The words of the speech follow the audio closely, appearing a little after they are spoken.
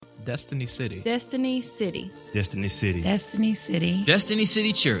Destiny City. Destiny City. Destiny City. Destiny City. Destiny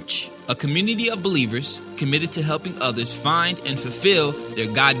City Church, a community of believers committed to helping others find and fulfill their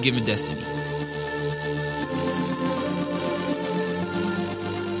God-given destiny.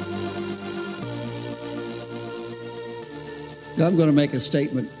 I'm going to make a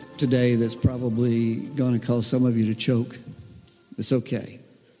statement today that's probably going to cause some of you to choke. It's okay.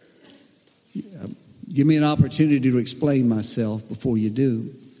 Give me an opportunity to explain myself before you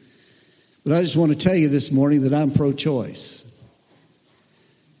do. But I just want to tell you this morning that I'm pro-choice.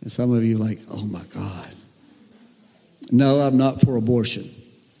 And some of you are like, oh my God. No, I'm not for abortion.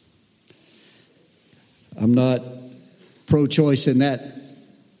 I'm not pro-choice in that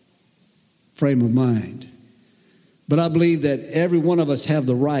frame of mind. But I believe that every one of us have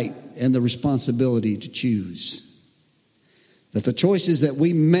the right and the responsibility to choose. That the choices that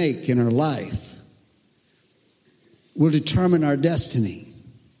we make in our life will determine our destiny.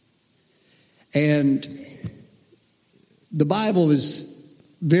 And the Bible is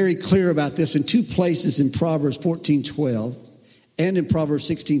very clear about this in two places in Proverbs 14:12 and in Proverbs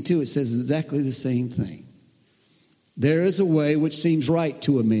 16:2. It says exactly the same thing. There is a way which seems right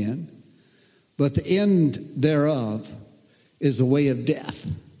to a man, but the end thereof is the way of death.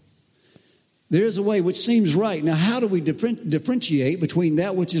 There is a way which seems right. Now, how do we differentiate between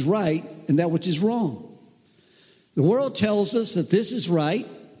that which is right and that which is wrong? The world tells us that this is right,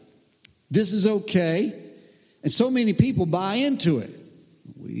 this is okay, and so many people buy into it.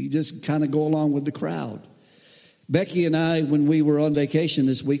 We just kind of go along with the crowd. Becky and I, when we were on vacation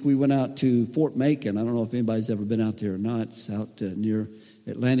this week, we went out to Fort Macon. I don't know if anybody's ever been out there or not. It's out near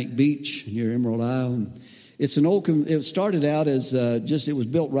Atlantic Beach, near Emerald Isle. It's an old. It started out as it was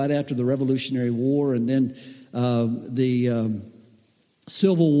built right after the Revolutionary War, and then the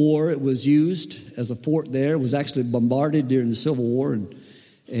Civil War. It was used as a fort there. It was actually bombarded during the Civil War,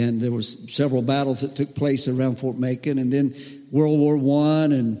 and there was several battles that took place around Fort Macon, and then World War I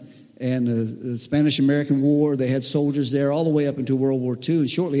and the Spanish-American War. They had soldiers there all the way up into World War II, and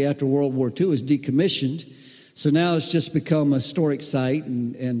shortly after World War II, it was decommissioned. So now it's just become a historic site,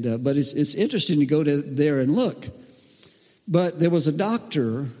 but it's interesting to go there and look. But there was a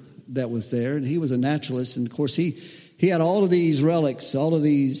doctor that was there, and he was a naturalist, and of course he had all of these relics, all of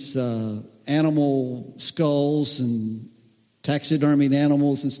these animal skulls and taxidermied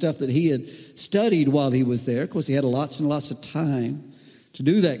animals and stuff that he had studied while he was there. Of course, he had lots and lots of time to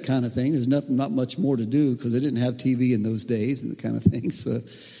do that kind of thing. There's not much more to do because they didn't have TV in those days and the kind of thing.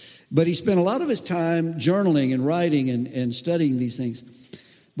 But he spent a lot of his time journaling and writing and studying these things.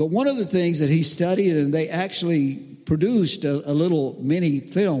 But one of the things that he studied, and they actually produced a little mini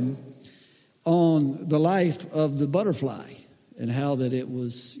film on the life of the butterfly and how that it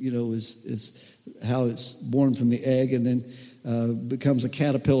was, is how it's born from the egg and then becomes a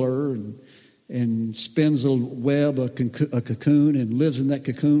caterpillar and spins a web, a cocoon, and lives in that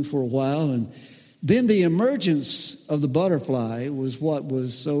cocoon for a while. And then the emergence of the butterfly was what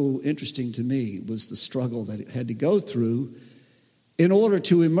was so interesting to me, was the struggle that it had to go through in order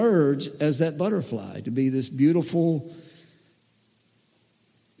to emerge as that butterfly, to be this beautiful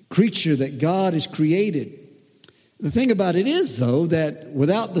creature that God has created. The thing about it is, though, that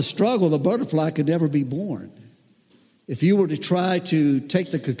without the struggle, the butterfly could never be born. If you were to try to take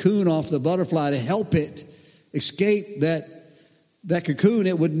the cocoon off the butterfly to help it escape that cocoon,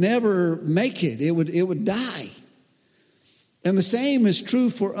 it would never make it. It would die. And the same is true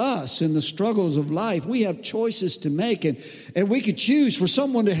for us in the struggles of life. We have choices to make, and we could choose for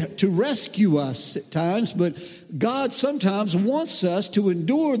someone to rescue us at times, but God sometimes wants us to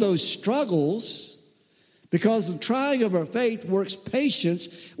endure those struggles because the trying of our faith works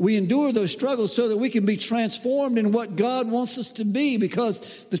patience. We endure those struggles so that we can be transformed in what God wants us to be,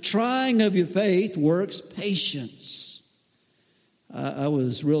 because the trying of your faith works patience. I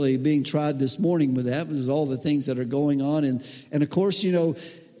was really being tried this morning with that, because all the things that are going on, and of course,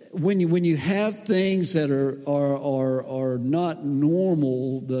 when you have things that are not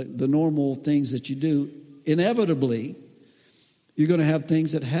normal, the normal things that you do, inevitably you're going to have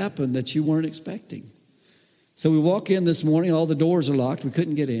things that happen that you weren't expecting. So we walk in this morning, all the doors are locked, we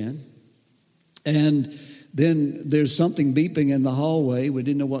couldn't get in, and then there's something beeping in the hallway. We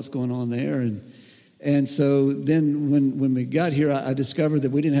didn't know what's going on there, and so then when we got here, I discovered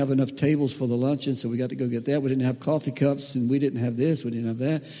that we didn't have enough tables for the luncheon, so we got to go get that. We didn't have coffee cups, and we didn't have this, we didn't have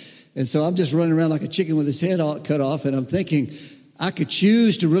that. And so I'm just running around like a chicken with his head cut off, and I'm thinking I could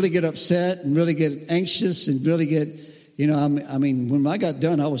choose to really get upset and really get anxious and really get, when I got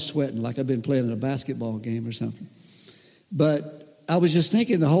done, I was sweating like I've been playing in a basketball game or something. But I was just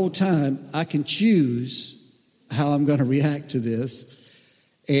thinking the whole time, I can choose how I'm going to react to this.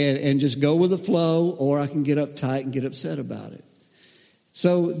 and just go with the flow, or I can get uptight and get upset about it.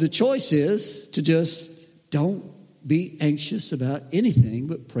 So the choice is to just don't be anxious about anything,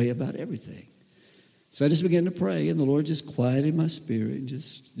 but pray about everything. So I just began to pray, and the Lord just quieted my spirit and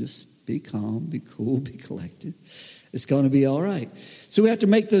just be calm, be cool, be collected. It's going to be all right. So we have to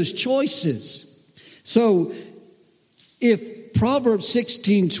make those choices. So if Proverbs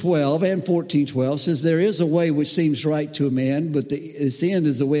 16:12 and 14:12 says there is a way which seems right to a man, but its end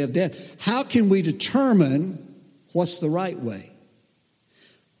is the way of death, how can we determine what's the right way?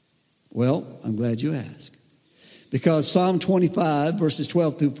 Well, I'm glad you asked. Because Psalm 25, verses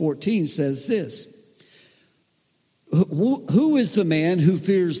 12 through 14 says this: Who is the man who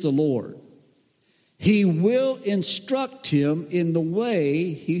fears the Lord? He will instruct him in the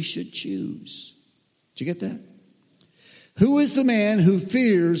way he should choose. Did you get that? Who is the man who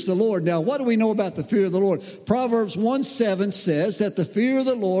fears the Lord? Now, what do we know about the fear of the Lord? Proverbs 1:7 says that the fear of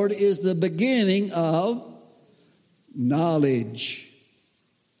the Lord is the beginning of knowledge.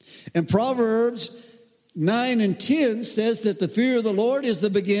 And Proverbs 9 and 10 says that the fear of the Lord is the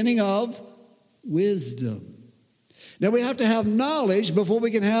beginning of wisdom. Now, we have to have knowledge before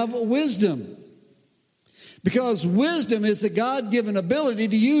we can have wisdom. Because wisdom is the God-given ability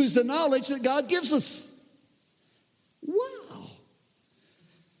to use the knowledge that God gives us. Wow.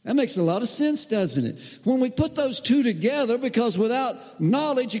 That makes a lot of sense, doesn't it? When we put those two together, because without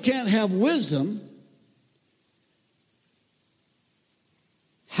knowledge you can't have wisdom,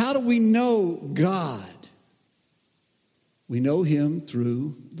 how do we know God? We know Him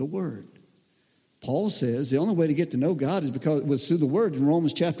through the Word. Paul says the only way to get to know God is because it was through the Word. In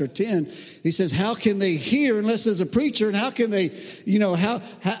Romans chapter 10, he says, how can they hear unless there's a preacher? And how can they,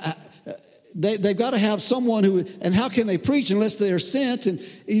 they've got to have someone who, and how can they preach unless they are sent? And,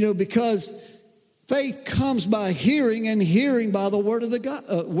 because faith comes by hearing, and hearing by the Word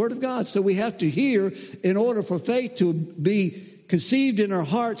of God. So we have to hear in order for faith to be conceived in our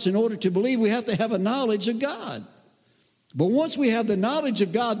hearts. In order to believe, we have to have a knowledge of God. But once we have the knowledge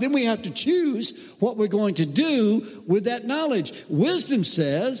of God, then we have to choose what we're going to do with that knowledge. Wisdom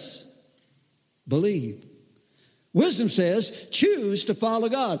says, believe. Wisdom says, choose to follow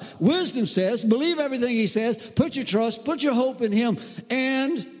God. Wisdom says, believe everything He says, put your trust, put your hope in Him,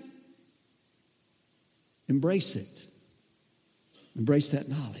 and embrace it. Embrace that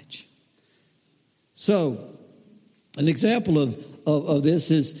knowledge. So, an example of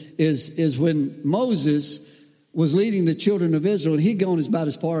this is when Moses was leading the children of Israel, and he'd gone about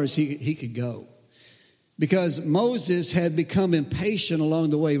as far as he could go. Because Moses had become impatient along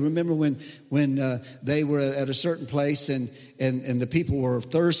the way. Remember when they were at a certain place and the people were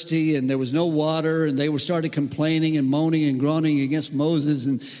thirsty and there was no water, and they started complaining and moaning and groaning against Moses.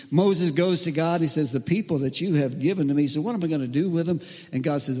 And Moses goes to God and he says, the people that you have given to me. He said, what am I going to do with them? And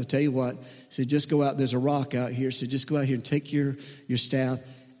God says, I'll tell you what. He said, just go out. There's a rock out here. So just go out here and take your staff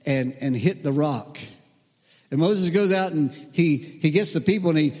and hit the rock. And Moses goes out and he gets the people,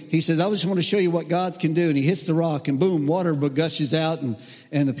 and he says, I just want to show you what God can do. And he hits the rock, and boom, water gushes out, and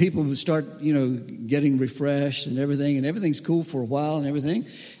the people start, getting refreshed and everything's cool for a while and everything.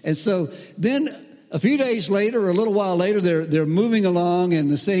 And so then a few days later, or a little while later, they're moving along, and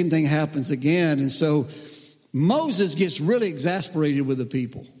the same thing happens again. And so Moses gets really exasperated with the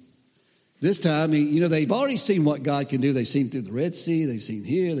people. This time, they've already seen what God can do. They've seen through the Red Sea. They've seen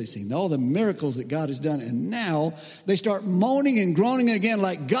here. They've seen all the miracles that God has done. And now they start moaning and groaning again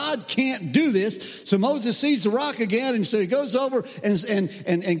like God can't do this. So Moses sees the rock again. And so he goes over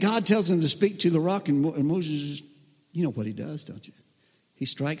and God tells him to speak to the rock. And Moses just, you know what he does, don't you? He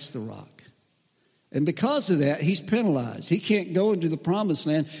strikes the rock. And because of that, he's penalized. He can't go into the promised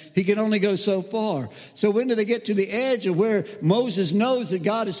land. He can only go so far. So when do they get to the edge of where Moses knows that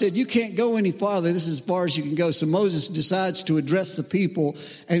God has said, you can't go any farther. This is as far as you can go. So Moses decides to address the people,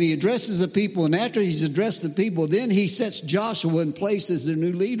 and he addresses the people. And after he's addressed the people, then he sets Joshua in place as their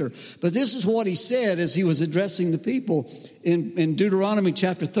new leader. But this is what he said as he was addressing the people. In Deuteronomy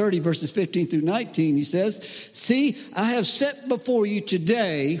chapter 30, verses 15 through 19, he says, see, I have set before you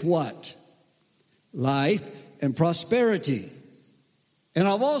today what? Life and prosperity. And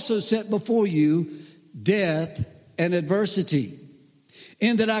I've also set before you death and adversity.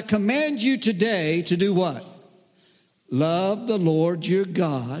 In that I command you today to do what? Love the Lord your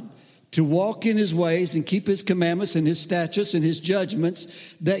God, to walk in His ways and keep His commandments and His statutes and His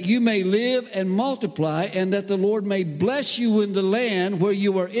judgments, that you may live and multiply, and that the Lord may bless you in the land where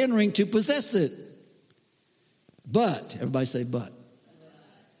you are entering to possess it. But, everybody say but.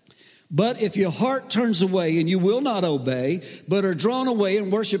 But if your heart turns away and you will not obey, but are drawn away and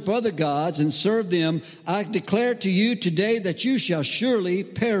worship other gods and serve them, I declare to you today that you shall surely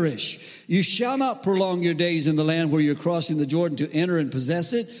perish. You shall not prolong your days in the land where you're crossing the Jordan to enter and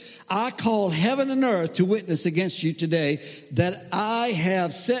possess it. I call heaven and earth to witness against you today that I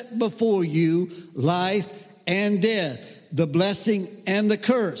have set before you life and death, the blessing and the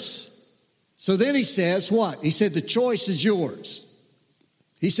curse. So then he says what? He said the choice is yours.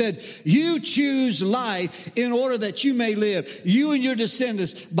 He said, you choose life in order that you may live, you and your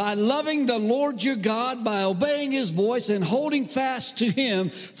descendants, by loving the Lord your God, by obeying his voice and holding fast to him.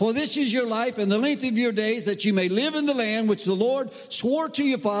 For this is your life and the length of your days, that you may live in the land which the Lord swore to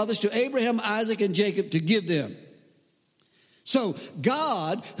your fathers, to Abraham, Isaac, and Jacob, to give them. So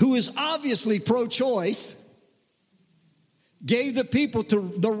God, who is obviously pro-choice, gave the people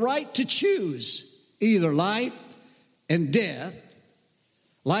the right to choose either life and death,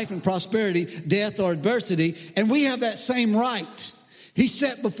 life and prosperity, death or adversity, and we have that same right. He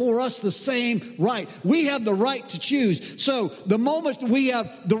set before us the same right. We have the right to choose. So the moment we have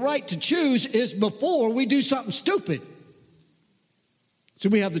the right to choose is before we do something stupid. So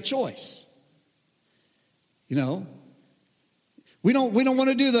we have the choice. You know, we don't want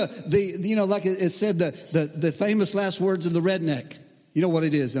to do the you know, like it said, the famous last words of the redneck. You know what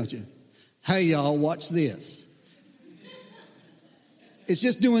it is, don't you? Hey, y'all, watch this. It's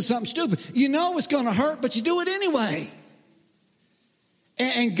just doing something stupid. You know it's going to hurt, but you do it anyway.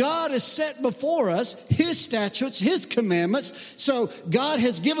 And God has set before us his statutes, his commandments. So God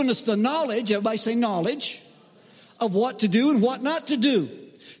has given us the knowledge, everybody say knowledge, of what to do and what not to do.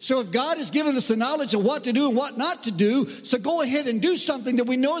 So if God has given us the knowledge of what to do and what not to do, so go ahead and do something that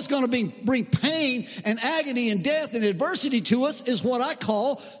we know is going to bring pain and agony and death and adversity to us, is what I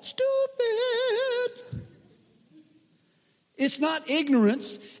call stupid. It's not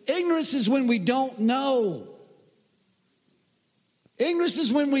ignorance. Ignorance is when we don't know. Ignorance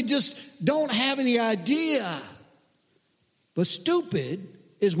is when we just don't have any idea. But stupid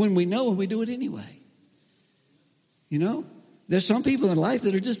is when we know and we do it anyway. You know, there's some people in life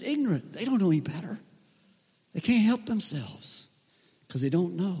that are just ignorant. They don't know any better. They can't help themselves because they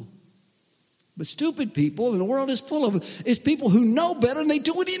don't know. But stupid people, and the world is full of them, is people who know better and they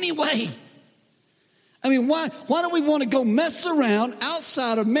do it anyway. I mean, why do we want to go mess around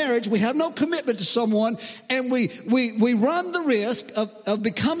outside of marriage? We have no commitment to someone, and we run the risk of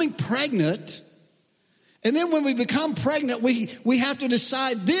becoming pregnant. And then when we become pregnant, we have to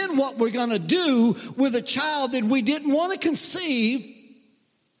decide then what we're going to do with a child that we didn't want to conceive,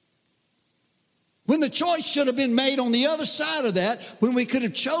 when the choice should have been made on the other side of that, when we could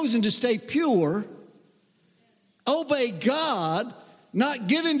have chosen to stay pure, obey God, not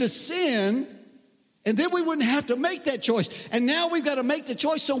get into sin. And then we wouldn't have to make that choice. And now we've got to make the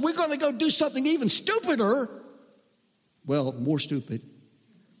choice, so we're going to go do something even stupider. Well, more stupid.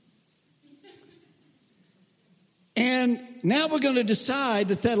 And now we're going to decide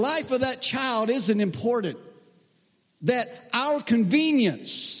that life of that child isn't important. That our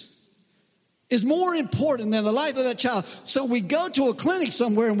convenience is more important than the life of that child. So we go to a clinic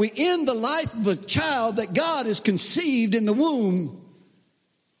somewhere and we end the life of a child that God has conceived in the womb.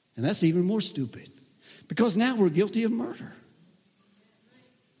 And that's even more stupid. Because now we're guilty of murder.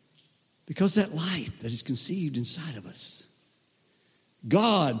 Because that life that is conceived inside of us.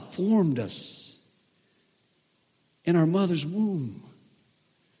 God formed us in our mother's womb.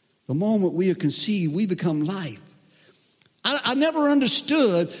 The moment we are conceived, we become life. I never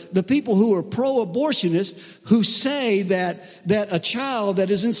understood the people who are pro-abortionists who say that a child that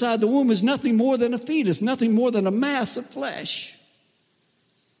is inside the womb is nothing more than a fetus, nothing more than a mass of flesh.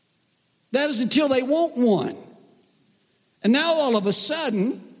 That is until they want one. And now all of a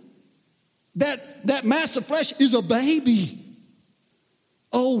sudden, that mass of flesh is a baby.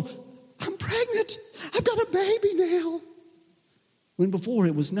 Oh, I'm pregnant. I've got a baby now. When before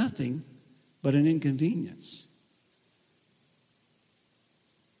it was nothing but an inconvenience.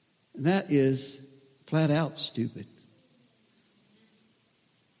 And that is flat out stupid.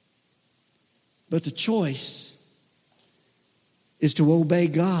 But the choice is to obey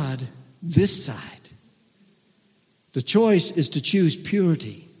God this side. The choice is to choose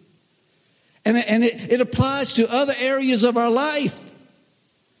purity. And it applies to other areas of our life.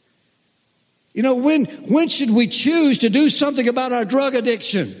 You know, when should we choose to do something about our drug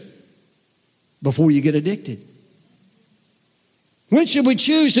addiction? Before you get addicted. When should we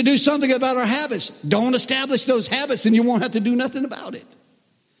choose to do something about our habits? Don't establish those habits and you won't have to do nothing about it.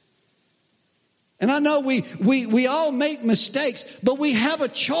 And I know we all make mistakes, but we have a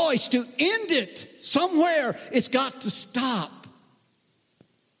choice to end it. Somewhere it's got to stop.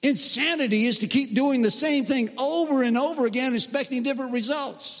 Insanity is to keep doing the same thing over and over again, expecting different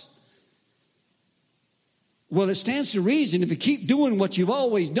results. Well, it stands to reason if you keep doing what you've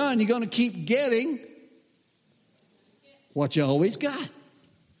always done, you're going to keep getting what you always got.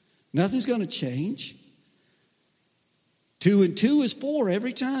 Nothing's going to change. 2 and 2 is 4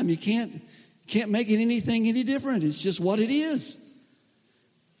 every time. You can't make it anything any different. It's just what it is.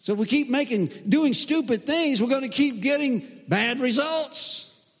 So if we keep doing stupid things, we're going to keep getting bad results.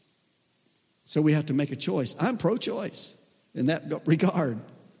 So we have to make a choice. I'm pro-choice in that regard.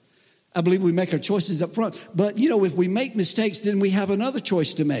 I believe we make our choices up front. But, if we make mistakes, then we have another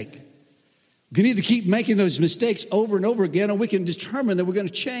choice to make. We can either keep making those mistakes over and over again, or we can determine that we're going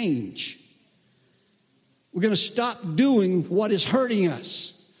to change. We're going to stop doing what is hurting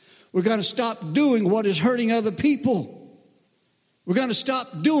us. We're going to stop doing what is hurting other people. We're going to stop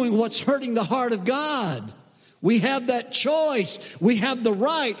doing what's hurting the heart of God. We have that choice. We have the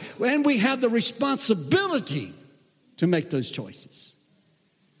right, and we have the responsibility to make those choices.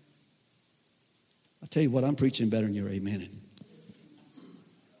 I'll tell you what, I'm preaching better than you're amening.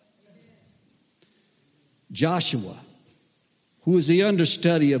 Joshua, who was the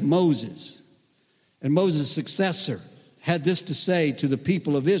understudy of Moses and Moses' successor, had this to say to the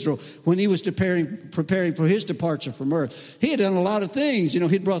people of Israel when he was preparing for his departure from earth. He had done a lot of things.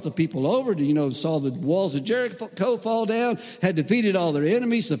 He'd brought the people over to, saw the walls of Jericho fall down, had defeated all their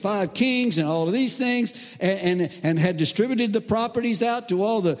enemies, the 5 kings and all of these things, and had distributed the properties out to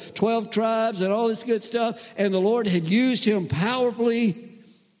all the 12 tribes and all this good stuff. And the Lord had used him powerfully.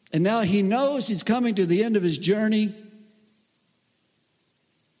 And now he knows he's coming to the end of his journey.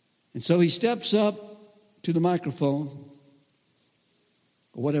 And so he steps up to the microphone,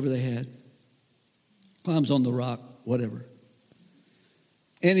 or whatever they had, climbs on the rock, whatever.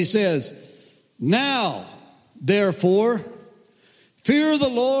 And he says, "Now, therefore, fear the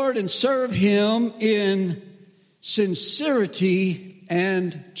Lord and serve him in sincerity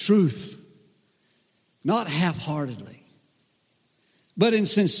and truth." Not half-heartedly, but in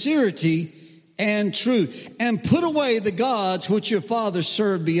sincerity and truth. "And put away the gods which your fathers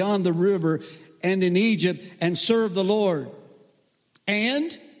served beyond the river and in Egypt, and serve the Lord.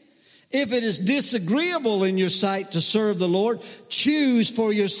 And if it is disagreeable in your sight to serve the Lord, choose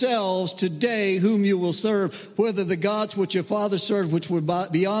for yourselves today whom you will serve, whether the gods which your fathers served, which were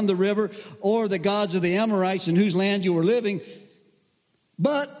beyond the river, or the gods of the Amorites in whose land you were living.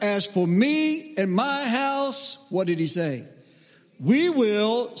 But as for me and my house," what did he say? "We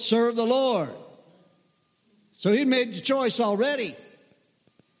will serve the Lord." So he'd made the choice already.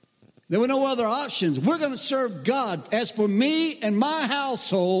 There were no other options. We're going to serve God. As for me and my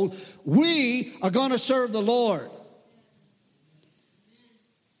household, we are going to serve the Lord.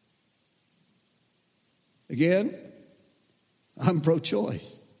 Again, I'm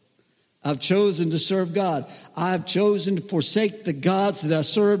pro-choice. I've chosen to serve God. I've chosen to forsake the gods that I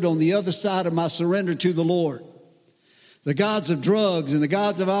served on the other side of my surrender to the Lord. The gods of drugs and the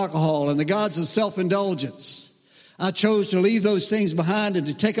gods of alcohol and the gods of self-indulgence. I chose to leave those things behind and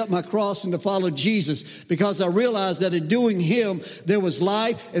to take up my cross and to follow Jesus, because I realized that in doing him, there was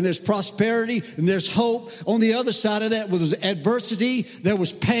life and there's prosperity and there's hope. On the other side of that was adversity, there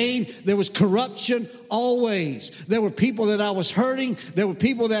was pain, there was corruption, always. There were people that I was hurting. There were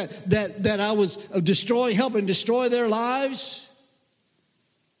people that I was destroying, helping destroy their lives.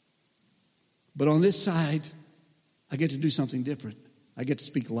 But on this side, I get to do something different. I get to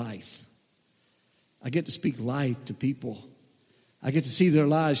speak life. I get to speak life to people. I get to see their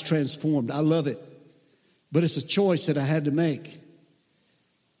lives transformed. I love it. But it's a choice that I had to make.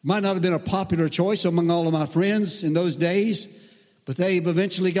 Might not have been a popular choice among all of my friends in those days, but they've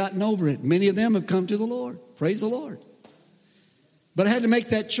eventually gotten over it. Many of them have come to the Lord. Praise the Lord. But I had to make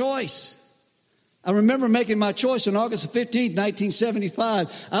that choice. I remember making my choice on August 15th,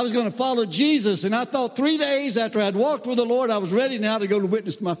 1975. I was going to follow Jesus, and I thought 3 days after I'd walked with the Lord, I was ready now to go to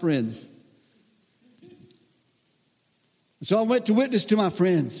witness to my friends. So I went to witness to my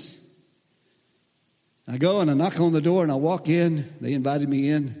friends. I go and I knock on the door and I walk in. They invited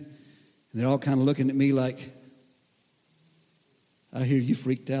me in. And they're all kind of looking at me like, "I hear you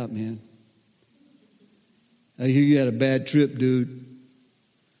freaked out, man. I hear you had a bad trip, dude.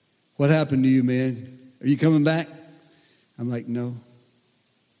 What happened to you, man? Are you coming back?" I'm like, "No."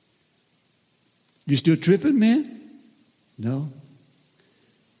 "You still tripping, man?" "No."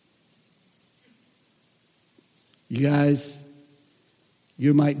 You guys,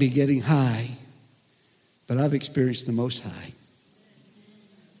 you might be getting high, but I've experienced the most high.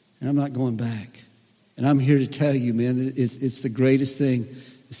 And I'm not going back. And I'm here to tell you, man, it's the greatest thing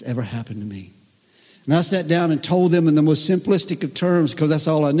that's ever happened to me. And I sat down and told them in the most simplistic of terms, because that's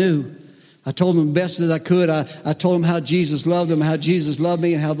all I knew. I told them the best that I could. I told them how Jesus loved them, how Jesus loved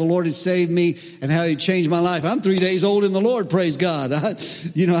me, and how the Lord had saved me, and how He changed my life. I'm 3 days old in the Lord, praise God.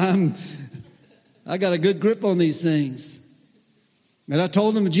 I got a good grip on these things. And I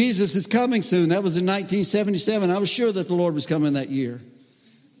told them Jesus is coming soon. That was in 1977. I was sure that the Lord was coming that year.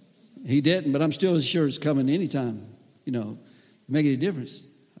 He didn't, but I'm still as sure it's coming anytime. Make any difference.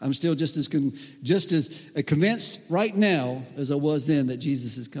 I'm still just as convinced right now as I was then that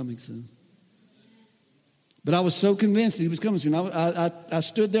Jesus is coming soon. But I was so convinced that He was coming soon. I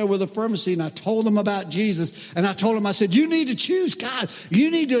stood there with a firmity, and I told them about Jesus. And I told them, I said, you need to choose God.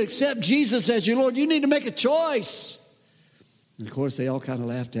 You need to accept Jesus as your Lord. You need to make a choice. And of course, they all kind of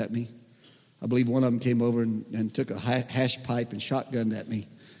laughed at me. I believe one of them came over and took a hash pipe and shotgunned at me.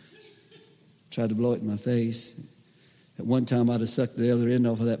 Tried to blow it in my face. At one time, I'd have sucked the other end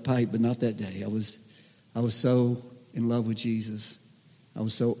off of that pipe, but not that day. I was so in love with Jesus. I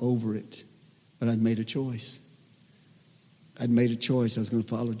was so over it. But I'd made a choice. I'd made a choice. I was going to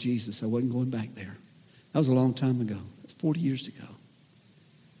follow Jesus. I wasn't going back there. That was a long time ago. That's 40 years ago.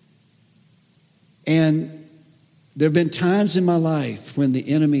 And there have been times in my life when the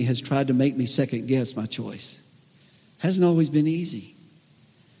enemy has tried to make me second guess my choice. Hasn't always been easy.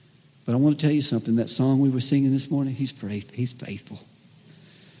 But I want to tell you something. That song we were singing this morning, He's faithful.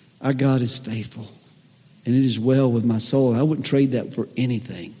 Our God is faithful. And it is well with my soul. I wouldn't trade that for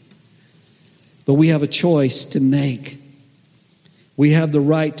anything. But we have a choice to make. We have the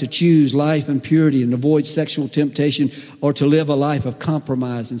right to choose life and purity and avoid sexual temptation, or to live a life of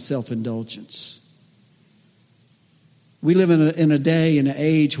compromise and self-indulgence. We live in a day, in an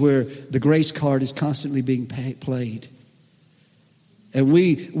age where the grace card is constantly being played. And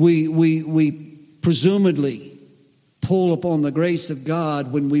we presumably pull upon the grace of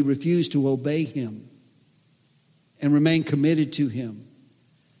God when we refuse to obey Him and remain committed to Him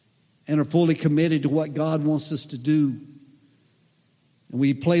and are fully committed to what God wants us to do. And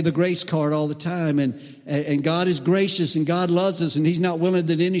we play the grace card all the time. And God is gracious and God loves us and He's not willing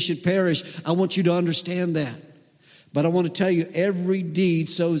that any should perish. I want you to understand that. But I want to tell you, every deed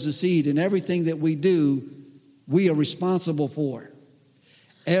sows a seed, and everything that we do, we are responsible for.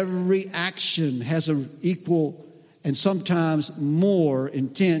 Every action has an equal and sometimes more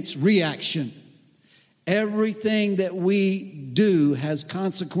intense reaction. Everything that we do has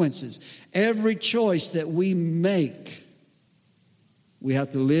consequences. Every choice that we make, we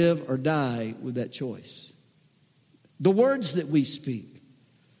have to live or die with that choice. The words that we speak.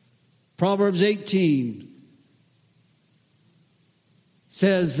 Proverbs 18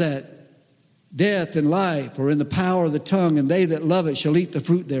 says that death and life are in the power of the tongue, and they that love it shall eat the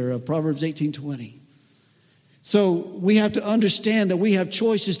fruit thereof. Proverbs 18:20. So we have to understand that we have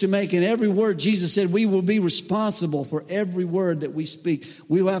choices to make in every word. Jesus said we will be responsible for every word that we speak.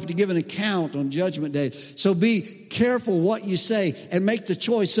 We will have to give an account on Judgment Day. So be careful what you say and make the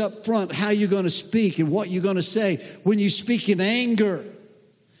choice up front how you're going to speak and what you're going to say. When you speak in anger,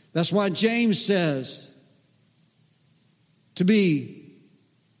 that's why James says to be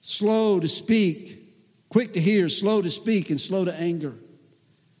slow to speak, quick to hear, slow to speak, and slow to anger.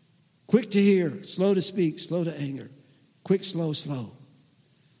 Quick to hear, slow to speak, slow to anger. Quick, slow, slow.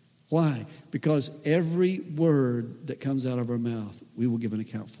 Why? Because every word that comes out of our mouth, we will give an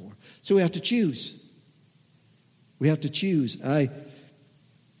account for. So we have to choose. We have to choose. I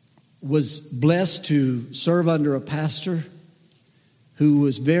was blessed to serve under a pastor who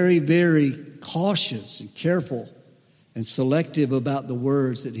was very, very cautious and careful and selective about the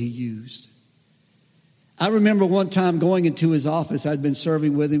words that he used. I remember one time going into his office. I'd been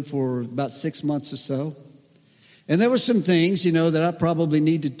serving with him for about 6 months or so. And there were some things, that I probably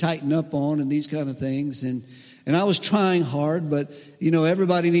need to tighten up on and these kind of things. And I was trying hard, but,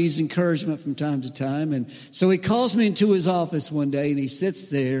 everybody needs encouragement from time to time. And so he calls me into his office one day and he sits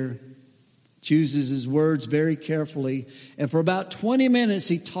there, chooses his words very carefully. And for about 20 minutes,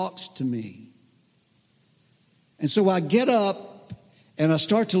 he talks to me. And so I get up and I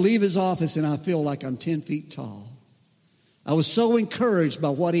start to leave his office and I feel like I'm 10 feet tall. I was so encouraged by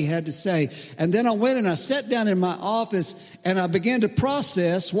what he had to say. And then I went and I sat down in my office and I began to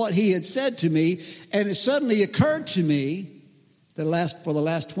process what he had said to me. And it suddenly occurred to me that for the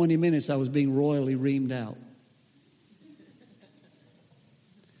last 20 minutes I was being royally reamed out.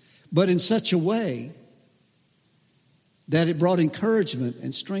 But in such a way that it brought encouragement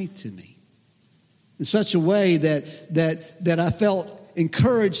and strength to me. In such a way that I felt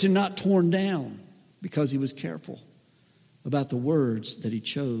encouraged and not torn down because he was careful about the words that he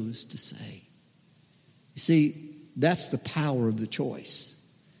chose to say. You see, that's the power of the choice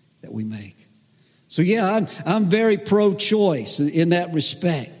that we make. So yeah, I'm very pro-choice in that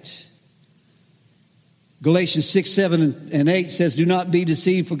respect. Galatians 6, 7, and 8 says, do not be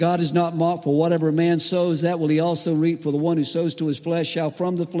deceived, for God is not mocked. For whatever a man sows, that will he also reap. For the one who sows to his flesh shall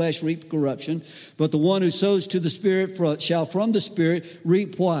from the flesh reap corruption. But the one who sows to the Spirit shall from the Spirit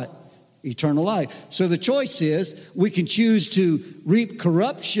reap what? Eternal life. So the choice is, we can choose to reap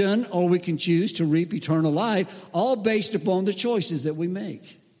corruption or we can choose to reap eternal life, all based upon the choices that we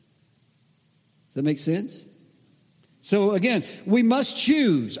make. Does that make sense? So again, we must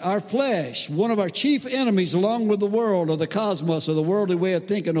choose our flesh, one of our chief enemies along with the world or the cosmos or the worldly way of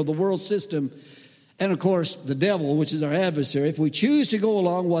thinking or the world system. And of course, the devil, which is our adversary. If we choose to go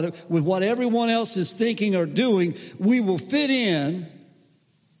along with what everyone else is thinking or doing, we will fit in,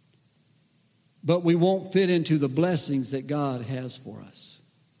 but we won't fit into the blessings that God has for us.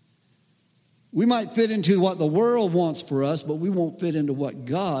 We might fit into what the world wants for us, but we won't fit into what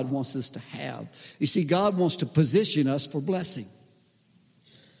God wants us to have. You see, God wants to position us for blessing.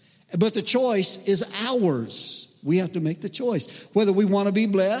 But the choice is ours. We have to make the choice, whether we want to be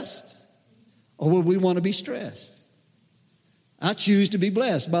blessed or whether we want to be stressed. I choose to be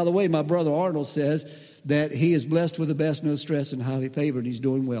blessed. By the way, my brother Arnold says that he is blessed with the best, no stress, and highly favored. He's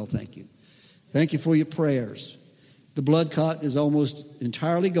doing well, thank you. Thank you for your prayers. The blood clot is almost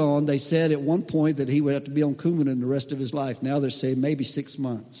entirely gone. They said at one point that he would have to be on Coumadin the rest of his life. Now they're saying maybe 6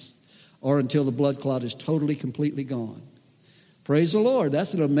 months or until the blood clot is totally, completely gone. Praise the Lord.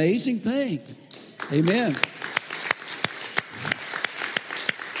 That's an amazing thing. Amen.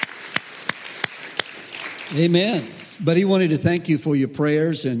 Amen. But he wanted to thank you for your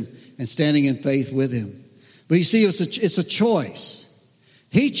prayers and standing in faith with him. But you see, it's a choice.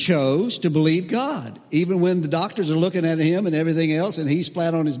 He chose to believe God, even when the doctors are looking at him and everything else, and he's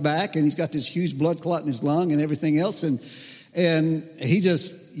flat on his back, and he's got this huge blood clot in his lung and everything else, and he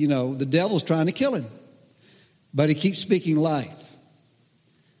just, the devil's trying to kill him. But he keeps speaking life.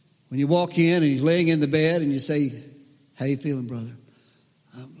 When you walk in and he's laying in the bed and you say, how you feeling, brother?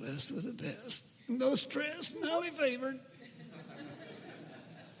 I'm blessed with the best. No stress, and highly favored.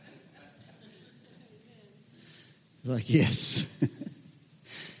 Like, yes.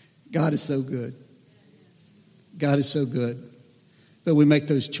 God is so good. God is so good. But we make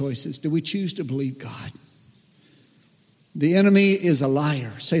those choices. Do we choose to believe God? The enemy is a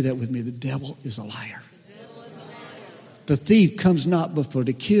liar. Say that with me. The devil is a liar. The thief comes not but for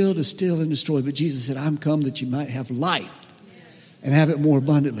to kill, to steal, and destroy. But Jesus said, I'm come that you might have life and have it more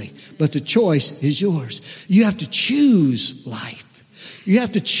abundantly. But the choice is yours. You have to choose life. You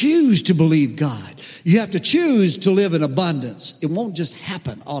have to choose to believe God. You have to choose to live in abundance. It won't just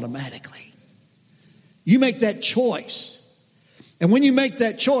happen automatically. You make that choice. And when you make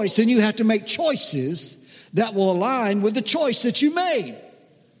that choice, then you have to make choices that will align with the choice that you made.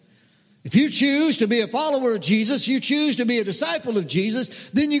 If you choose to be a follower of Jesus, you choose to be a disciple of Jesus,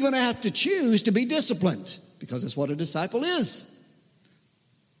 then you're going to have to choose to be disciplined, because that's what a disciple is.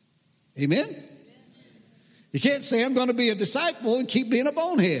 Amen? You can't say, I'm going to be a disciple and keep being a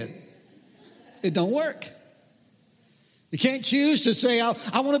bonehead. It don't work. You can't choose to say,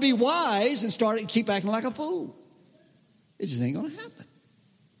 I want to be wise and keep acting like a fool. It just ain't going to happen.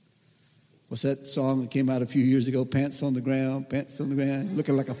 What's that song that came out a few years ago? Pants on the ground,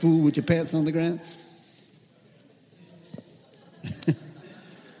 looking like a fool with your pants on the ground.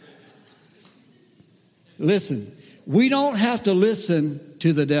 Listen, we don't have to listen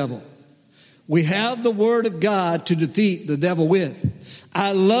to the devil. We have the word of God to defeat the devil with.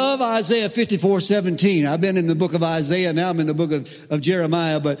 I love Isaiah 54:17. I've been in the book of Isaiah. Now I'm in the book of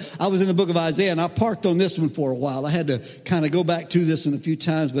Jeremiah. But I was in the book of Isaiah, and I parked on this one for a while. I had to kind of go back to this one a few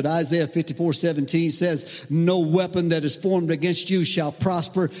times. But Isaiah 54:17 says, no weapon that is formed against you shall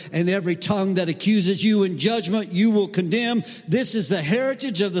prosper, and every tongue that accuses you in judgment you will condemn. This is the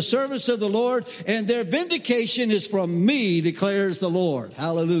heritage of the servants of the Lord, and their vindication is from me, declares the Lord.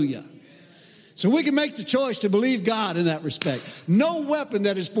 Hallelujah. So we can make the choice to believe God in that respect. No weapon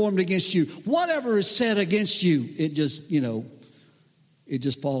that is formed against you, whatever is said against you, it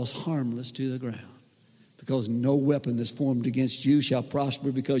just falls harmless to the ground. Because no weapon that's formed against you shall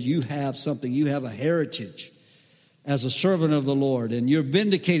prosper, because you have something. You have a heritage as a servant of the Lord, and you're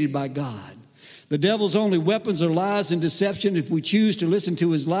vindicated by God. The devil's only weapons are lies and deception. If we choose to listen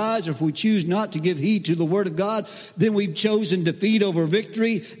to his lies, or if we choose not to give heed to the word of God, then we've chosen defeat over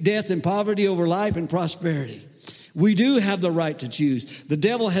victory, death and poverty over life and prosperity. We do have the right to choose. The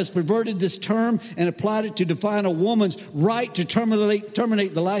devil has perverted this term and applied it to define a woman's right to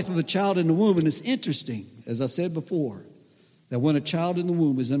terminate the life of a child in the womb. And it's interesting, as I said before, that when a child in the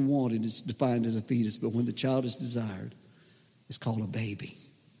womb is unwanted, it's defined as a fetus. But when the child is desired, it's called a baby.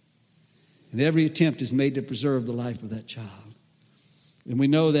 And every attempt is made to preserve the life of that child. And we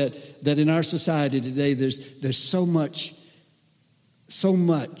know that in our society today, there's so much,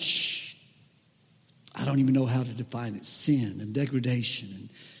 I don't even know how to define it, sin and degradation and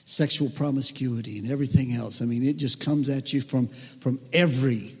sexual promiscuity and everything else. I mean, it just comes at you from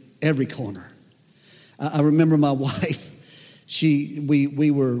every corner. I remember my wife.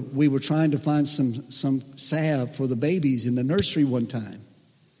 We were trying to find some salve for the babies in the nursery one time,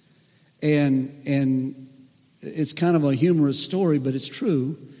 and it's kind of a humorous story, but it's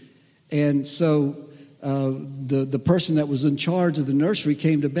true. And so the person that was in charge of the nursery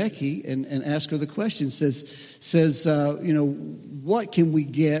came to Becky and asked her the question. Says what can we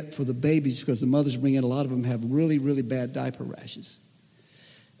get for the babies, because the mothers bring in, a lot of them have really, really bad diaper rashes.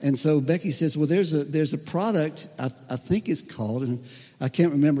 And so Becky says, well, there's a product, I think it's called, and I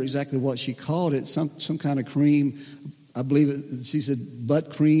can't remember exactly what she called it, some kind of cream. I believe she said butt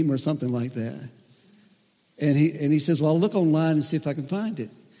cream or something like that. And he says, well, I'll look online and see if I can find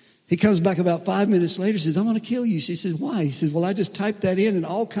it. He comes back about 5 minutes later, says, I'm going to kill you. She says, why? He says, well, I just typed that in and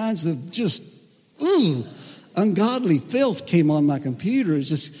all kinds of just ungodly filth came on my computer. He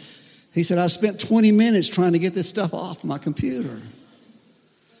said, I spent 20 minutes trying to get this stuff off my computer.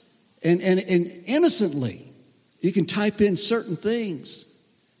 And innocently, you can type in certain things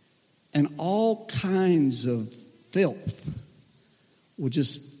and all kinds of filth will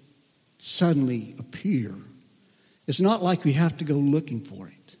just suddenly appear. It's not like we have to go looking for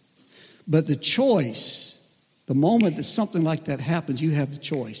it. But the choice, the moment that something like that happens, you have the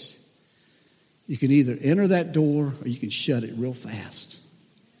choice. You can either enter that door or you can shut it real fast.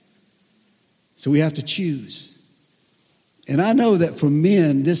 So we have to choose. And I know that for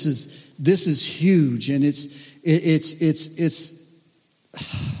men, this is huge, and it's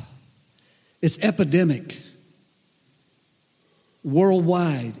epidemic,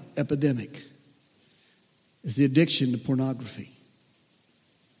 worldwide epidemic. Is the addiction to pornography,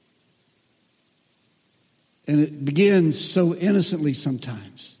 and it begins so innocently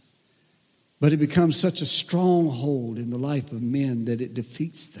sometimes, but it becomes such a stronghold in the life of men that it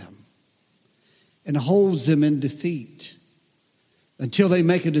defeats them and holds them in defeat. Until they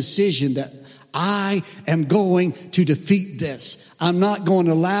make a decision that I am going to defeat this. I'm not going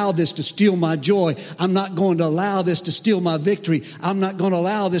to allow this to steal my joy. I'm not going to allow this to steal my victory. I'm not going to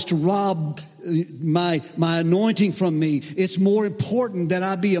allow this to rob my anointing from me. It's more important that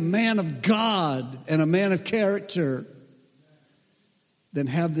I be a man of God and a man of character than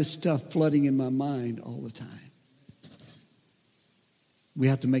have this stuff flooding in my mind all the time. We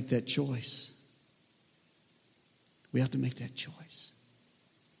have to make that choice. We have to make that choice.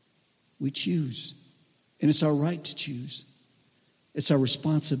 We choose. And it's our right to choose. It's our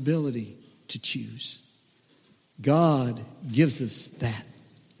responsibility to choose. God gives us that.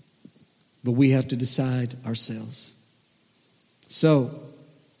 But we have to decide ourselves. So,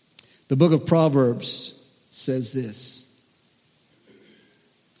 the book of Proverbs says this.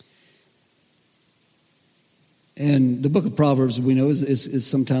 And the book of Proverbs, we know, is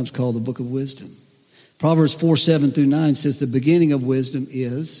sometimes called the book of wisdom. Proverbs 4:7-9 says the beginning of wisdom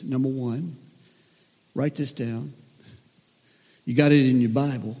is, number one, write this down. You got it in your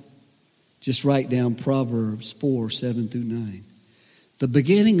Bible. Just write down Proverbs 4:7-9. The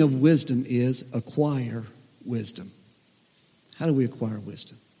beginning of wisdom is acquire wisdom. How do we acquire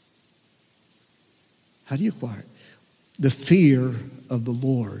wisdom? How do you acquire it? The fear of the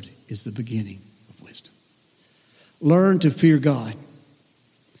Lord is the beginning of wisdom. Learn to fear God.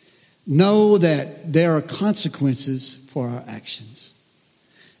 Know that there are consequences for our actions.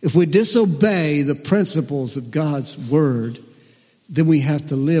 If we disobey the principles of God's word, then we have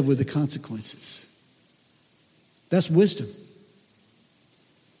to live with the consequences. That's wisdom.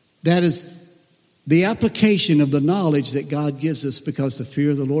 That is the application of the knowledge that God gives us, because the fear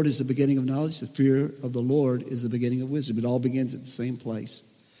of the Lord is the beginning of knowledge. The fear of the Lord is the beginning of wisdom. It all begins at the same place.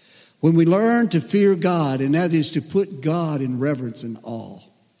 When we learn to fear God, and that is to put God in reverence and awe.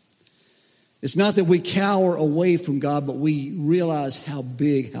 It's not that we cower away from God, but we realize how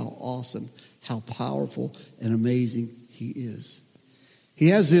big, how awesome, how powerful and amazing He is. He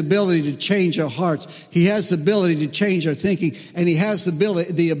has the ability to change our hearts. He has the ability to change our thinking. And He has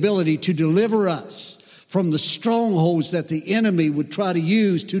the ability to deliver us from the strongholds that the enemy would try to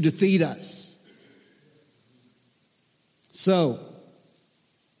use to defeat us. So,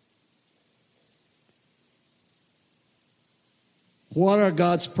 what are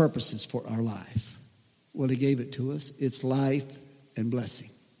God's purposes for our life? Well, He gave it to us. It's life and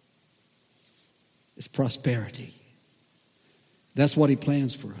blessing. It's prosperity. That's what He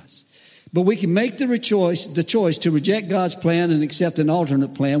plans for us. But we can make the choice to reject God's plan and accept an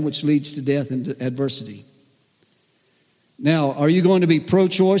alternate plan, which leads to death and adversity. Now, are you going to be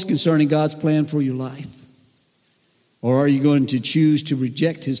pro-choice concerning God's plan for your life? Or are you going to choose to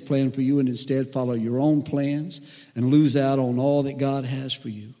reject his plan for you and instead follow your own plans and lose out on all that God has for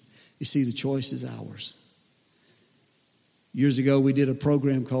you? You see, the choice is ours. Years ago, we did a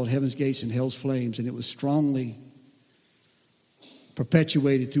program called Heaven's Gates and Hell's Flames, and it was strongly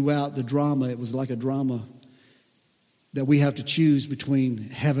perpetuated throughout the drama. It was like a drama that we have to choose between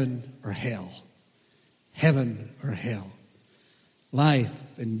heaven or hell. Heaven or hell.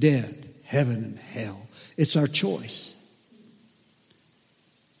 Life and death, heaven and hell. It's our choice.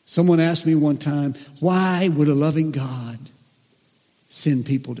 Someone asked me one time, why would a loving God send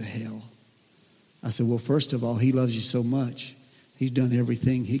people to hell? I said, well, first of all, he loves you so much. He's done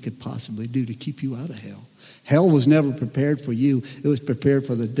everything he could possibly do to keep you out of hell. Hell was never prepared for you. It was prepared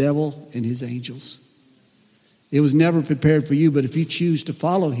for the devil and his angels. It was never prepared for you, but if you choose to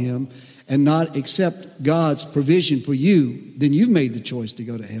follow him and not accept God's provision for you, then you've made the choice to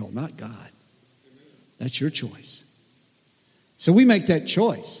go to hell, not God. That's your choice. So we make that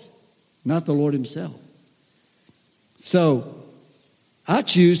choice, not the Lord himself. So I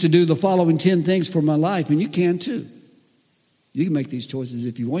choose to do the following 10 things for my life, and you can too. You can make these choices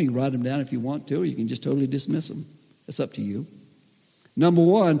if you want. You can write them down if you want to, or you can just totally dismiss them. It's up to you. Number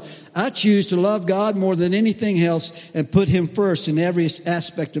one, I choose to love God more than anything else and put him first in every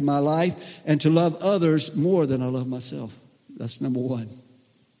aspect of my life and to love others more than I love myself. That's number one.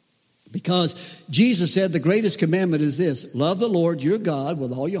 Because Jesus said the greatest commandment is this: love the Lord your God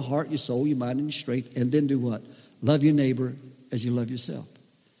with all your heart, your soul, your mind, and your strength, and then do what? Love your neighbor as you love yourself.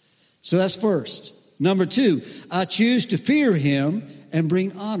 So that's first. Number two, I choose to fear him and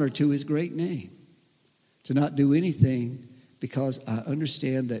bring honor to his great name. To not do anything because I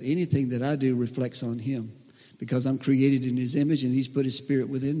understand that anything that I do reflects on him. Because I'm created in his image and he's put his spirit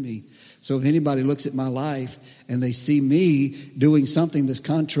within me. So if anybody looks at my life and they see me doing something that's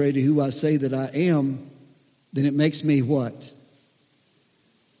contrary to who I say that I am, then it makes me what?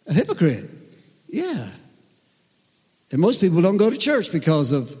 A hypocrite. Yeah. And most people don't go to church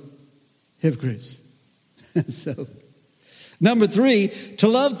because of hypocrites. So, number three, to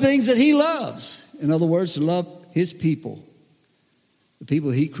love things that he loves. In other words, to love his people. The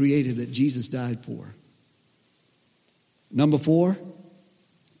people he created that Jesus died for. Number four,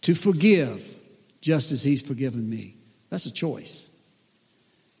 to forgive just as he's forgiven me. That's a choice.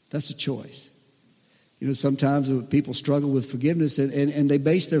 That's a choice. You know, sometimes people struggle with forgiveness and they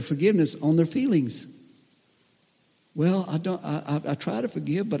base their forgiveness on their feelings. Well, I try to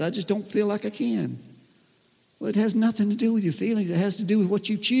forgive, but I just don't feel like I can. Well, it has nothing to do with your feelings. It has to do with what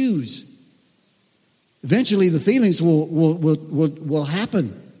you choose. Eventually, the feelings will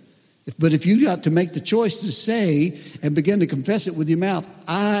happen. But if you got to make the choice to say and begin to confess it with your mouth,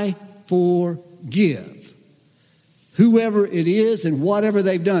 I forgive whoever it is and whatever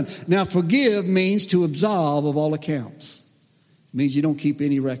they've done. Now, forgive means to absolve of all accounts. It means you don't keep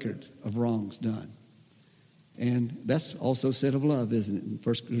any record of wrongs done. And that's also said of love, isn't it?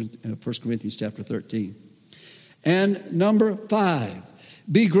 In 1 Corinthians chapter 13. And number five,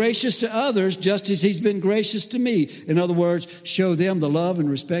 be gracious to others just as he's been gracious to me. In other words, show them the love and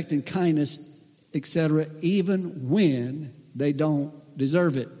respect and kindness, etc., even when they don't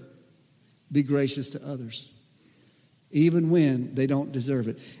deserve it. Be gracious to others, even when they don't deserve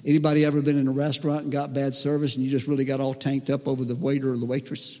it. Anybody ever been in a restaurant and got bad service and you just really got all tanked up over the waiter or the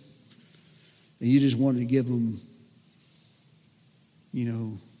waitress? And you just wanted to give them, you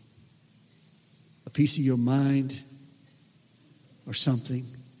know, a piece of your mind or something,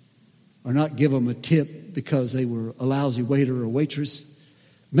 or not give them a tip because they were a lousy waiter or waitress,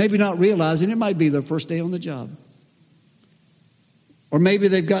 maybe not realizing it might be their first day on the job. Or maybe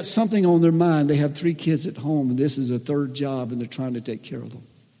they've got something on their mind. They have 3 kids at home and this is their third job and they're trying to take care of them.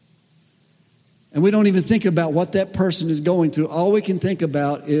 And we don't even think about what that person is going through. All we can think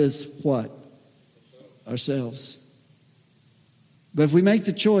about is what? Ourselves. But if we make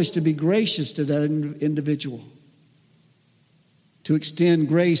the choice to be gracious to that individual, to extend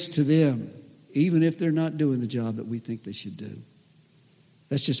grace to them, even if they're not doing the job that we think they should do.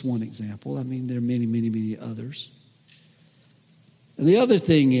 That's just one example. I mean, there are many, many, many others. And the other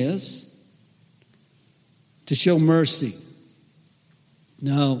thing is to show mercy.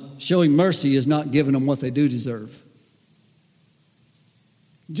 Now, showing mercy is not giving them what they do deserve.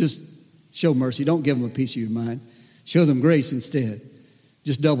 Just show mercy. Don't give them a piece of your mind. Show them grace instead.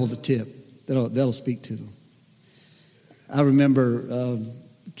 Just double the tip. That'll speak to them. I remember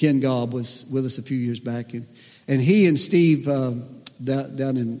Ken Gobb was with us a few years back, and he and Steve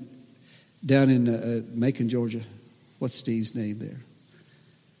down in down in Macon, Georgia. What's Steve's name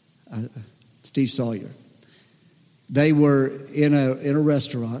there? Steve Sawyer. They were in a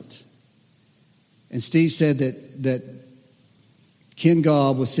restaurant, and Steve said that Ken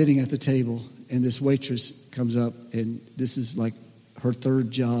Gobb was sitting at the table, and this waitress comes up, and this is like her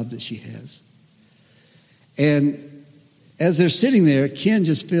third job that she has. And as they're sitting there, Ken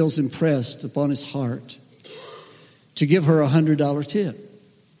just feels impressed upon his heart to give her a $100 tip.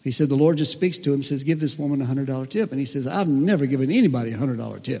 He said the Lord just speaks to him, says, give this woman a $100 tip. And he says, I've never given anybody a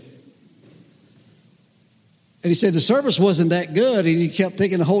 $100 tip. And he said the service wasn't that good, and he kept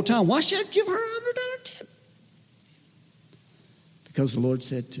thinking the whole time, why should I give her a $100 tip? Because the Lord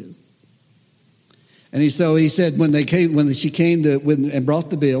said to. And he said when she came and brought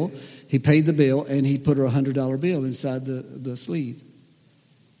the bill, he paid the bill, and he put her a $100 bill inside the sleeve.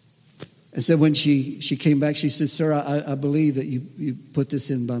 And said when she came back, she said, sir, I believe that you put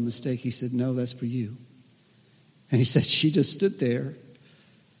this in by mistake. He said, no, that's for you. And he said she just stood there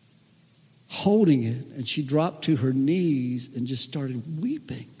holding it, and she dropped to her knees and just started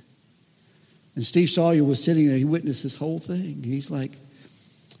weeping. And Steve Sawyer was sitting there. He witnessed this whole thing. And he's like,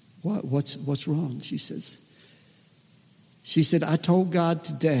 what's wrong? She said, I told God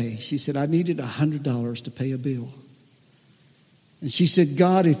today, she said, I needed $100 to pay a bill. And she said,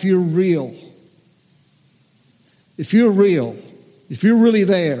 God, if you're real, if you're really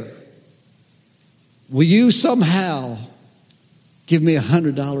there, will you somehow give me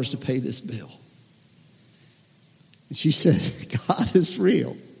 $100 to pay this bill? And she said, God is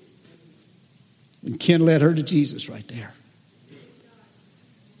real. And Ken led her to Jesus right there.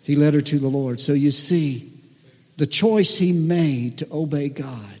 He led her to the Lord. So you see, the choice he made to obey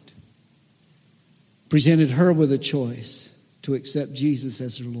God presented her with a choice to accept Jesus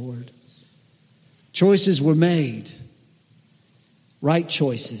as her Lord. Choices were made. Right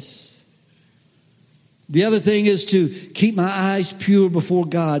choices. The other thing is to keep my eyes pure before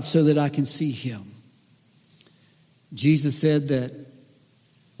God so that I can see him. Jesus said that,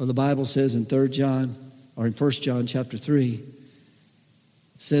 or the Bible says in 1 John chapter 3,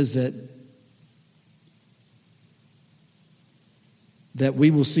 says that we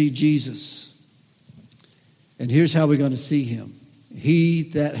will see Jesus. And here's how we're going to see him. He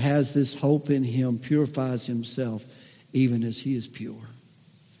that has this hope in him purifies himself even as he is pure.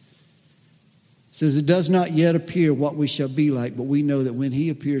 It says, it does not yet appear what we shall be like, but we know that when he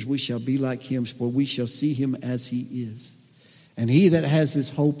appears, we shall be like him, for we shall see him as he is. And he that has this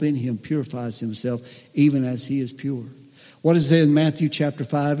hope in him purifies himself even as he is pure. What is it in Matthew chapter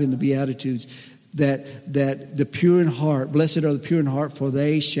 5 in the Beatitudes? That the pure in heart, blessed are the pure in heart, for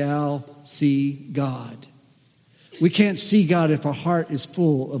they shall see God. We can't see God if our heart is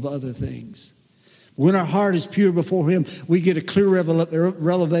full of other things. When our heart is pure before him, we get a clear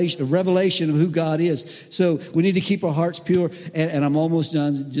revelation of who God is. So we need to keep our hearts pure. And I'm almost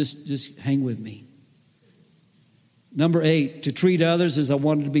done. Just hang with me. Number 8, to treat others as I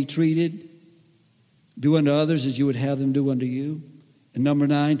wanted to be treated. Do unto others as you would have them do unto you. And number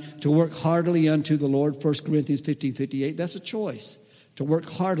 9, to work heartily unto the Lord. 1 Corinthians 15:58. That's a choice. To work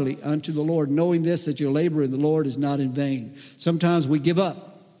heartily unto the Lord, knowing this, that your labor in the Lord is not in vain. Sometimes we give up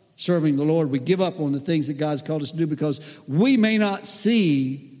serving the Lord. We give up on the things that God's called us to do because we may not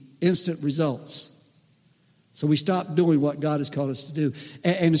see instant results. So we stop doing what God has called us to do.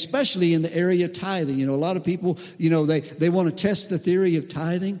 And especially in the area of tithing. You know, a lot of people, they want to test the theory of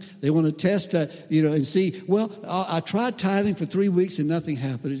tithing. They want to test, and see, well, I tried tithing for 3 weeks and nothing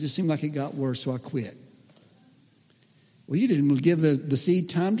happened. It just seemed like it got worse, so I quit. Well, you didn't give the seed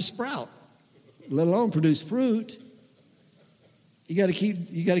time to sprout, let alone produce fruit. You got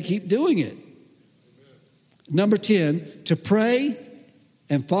to keep doing it. Number 10, to pray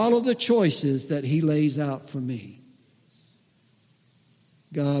and follow the choices that he lays out for me.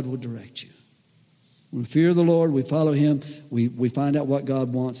 God will direct you. We fear the Lord, we follow him, we find out what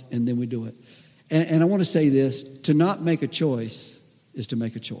God wants, and then we do it. And I want to say this, to not make a choice is to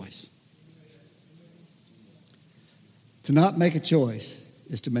make a choice. To not make a choice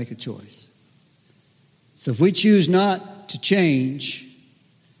is to make a choice. So if we choose not to change,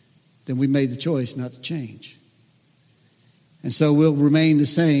 then we made the choice not to change. And so we'll remain the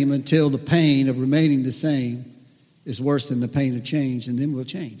same until the pain of remaining the same is worse than the pain of change, and then we'll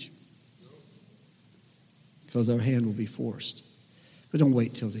change. Because our hand will be forced. But don't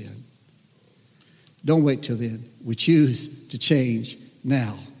wait till then. Don't wait till then. We choose to change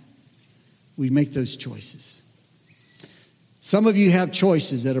now. We make those choices. Some of you have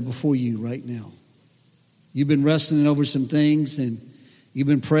choices that are before you right now. You've been wrestling over some things and you've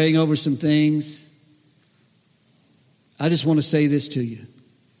been praying over some things. I just want to say this to you.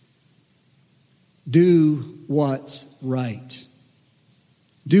 Do what's right.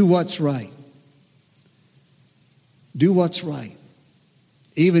 Do what's right. Do what's right.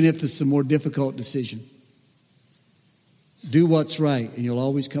 Even if it's the more difficult decision. Do what's right, and you'll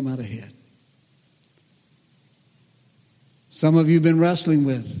always come out ahead. Some of you have been wrestling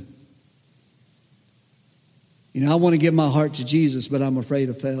with, I want to give my heart to Jesus, but I'm afraid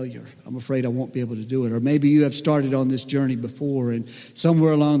of failure. I'm afraid I won't be able to do it. Or maybe you have started on this journey before, and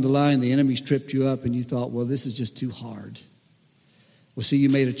somewhere along the line, the enemy's tripped you up, and you thought, well, this is just too hard. Well, see, you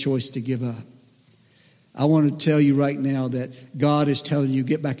made a choice to give up. I want to tell you right now that God is telling you,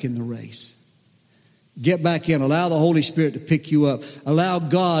 get back in the race. Get back in. Allow the Holy Spirit to pick you up. Allow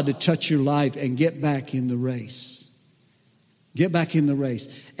God to touch your life and get back in the race. Get back in the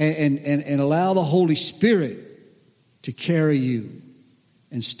race. And allow the Holy Spirit to carry you.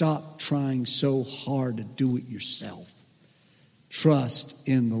 And stop trying so hard to do it yourself. Trust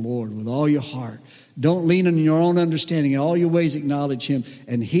in the Lord with all your heart. Don't lean on your own understanding. In all your ways acknowledge Him,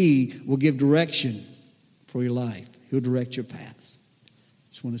 and He will give direction for your life. He'll direct your paths.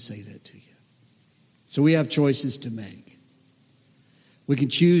 Just want to say that to you. So we have choices to make. We can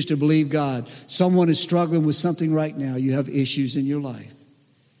choose to believe God. Someone is struggling with something right now. You have issues in your life.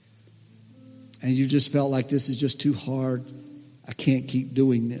 And you just felt like this is just too hard. I can't keep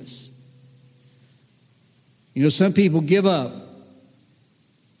doing this. Some people give up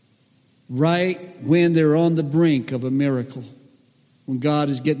right when they're on the brink of a miracle. When God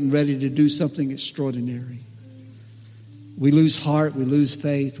is getting ready to do something extraordinary. We lose heart, we lose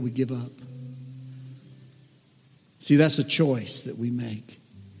faith, we give up. See, that's a choice that we make.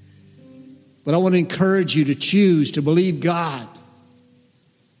 But I want to encourage you to choose to believe God.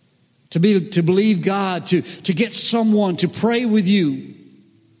 To believe God, to get someone to pray with you.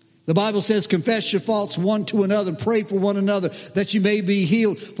 The Bible says, confess your faults one to another and pray for one another that you may be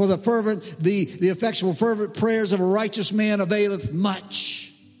healed. For the effectual fervent prayers of a righteous man availeth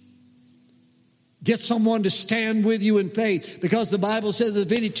much. Get someone to stand with you in faith, because the Bible says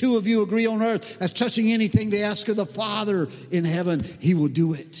that if any two of you agree on earth as touching anything they ask of the Father in heaven, He will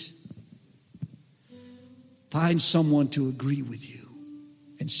do it. Find someone to agree with you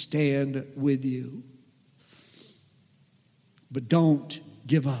and stand with you. But don't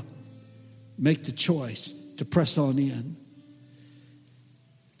give up. Make the choice to press on in.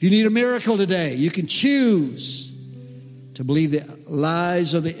 If you need a miracle today, you can choose to believe the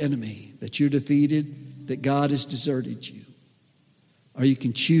lies of the enemy, that you're defeated, that God has deserted you. Or you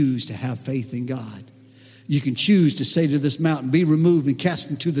can choose to have faith in God. You can choose to say to this mountain, be removed and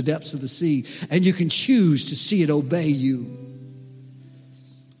cast into the depths of the sea. And you can choose to see it obey you.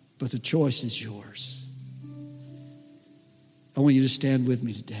 But the choice is yours. I want you to stand with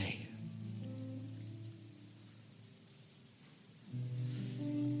me today.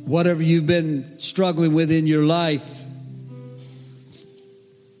 Whatever you've been struggling with in your life,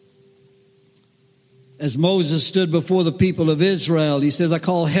 as Moses stood before the people of Israel, he says, I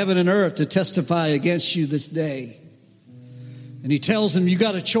call heaven and earth to testify against you this day. And he tells them, you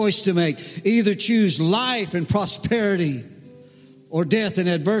got a choice to make. Either choose life and prosperity or death and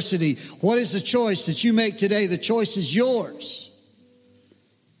adversity. What is the choice that you make today? The choice is yours.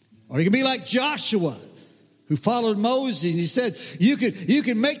 Or you can be like Joshua, who followed Moses, and he said, you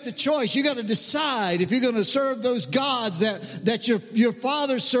can make the choice. You got to decide if you're going to serve those gods that your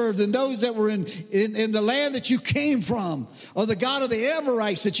father served, and those that were in the land that you came from, or the God of the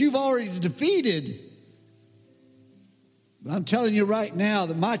Amorites that you've already defeated. But I'm telling you right now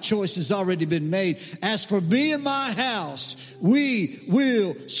that my choice has already been made. As for me and my house, we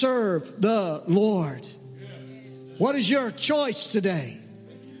will serve the Lord. What is your choice today?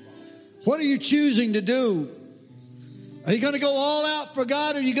 What are you choosing to do? Are you going to go all out for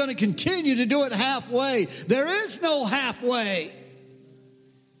God, or are you going to continue to do it halfway? There is no halfway.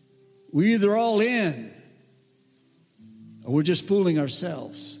 We're either all in, or we're just fooling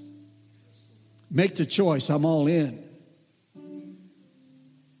ourselves. Make the choice. I'm all in.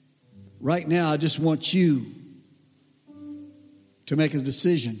 Right now, I just want you to make a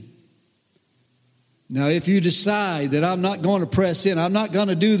decision. Now, if you decide that I'm not going to press in, I'm not going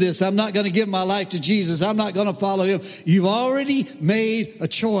to do this, I'm not going to give my life to Jesus, I'm not going to follow Him, you've already made a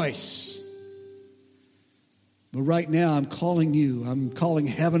choice. But right now, I'm calling you, I'm calling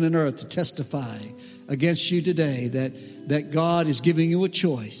heaven and earth to testify against you today that God is giving you a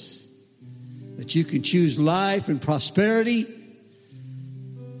choice. That you can choose life and prosperity,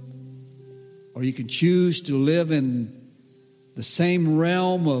 or you can choose to live in the same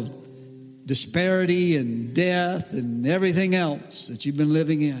realm of disparity and death and everything else that you've been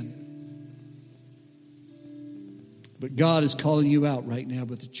living in. But God is calling you out right now,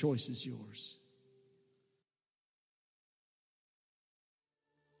 but the choice is yours.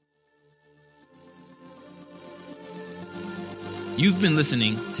 You've been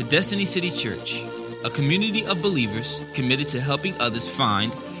listening to Destiny City Church, a community of believers committed to helping others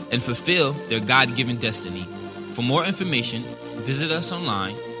find and fulfill their God-given destiny. For more information, visit us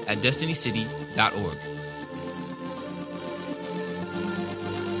online at destinycity.org.